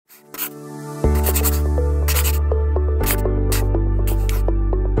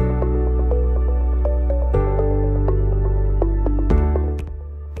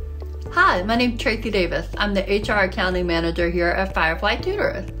Hi, my name's Tracy Davis. I'm the HR accounting manager here at Firefly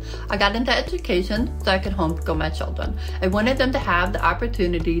Tutors. I got into education so I could homeschool my children. I wanted them to have the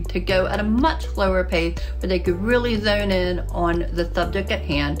opportunity to go at a much slower pace where they could really zone in on the subject at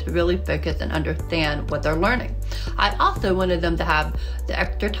hand to really focus and understand what they're learning. I also wanted them to have the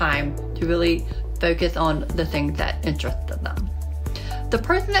extra time to really focus on the things that interested them. The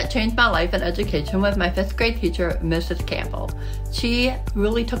person that changed my life in education was my 5th grade teacher, Mrs. Campbell. She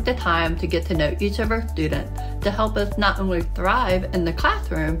really took the time to get to know each of her students to help us not only thrive in the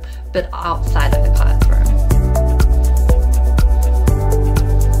classroom, but outside of the classroom.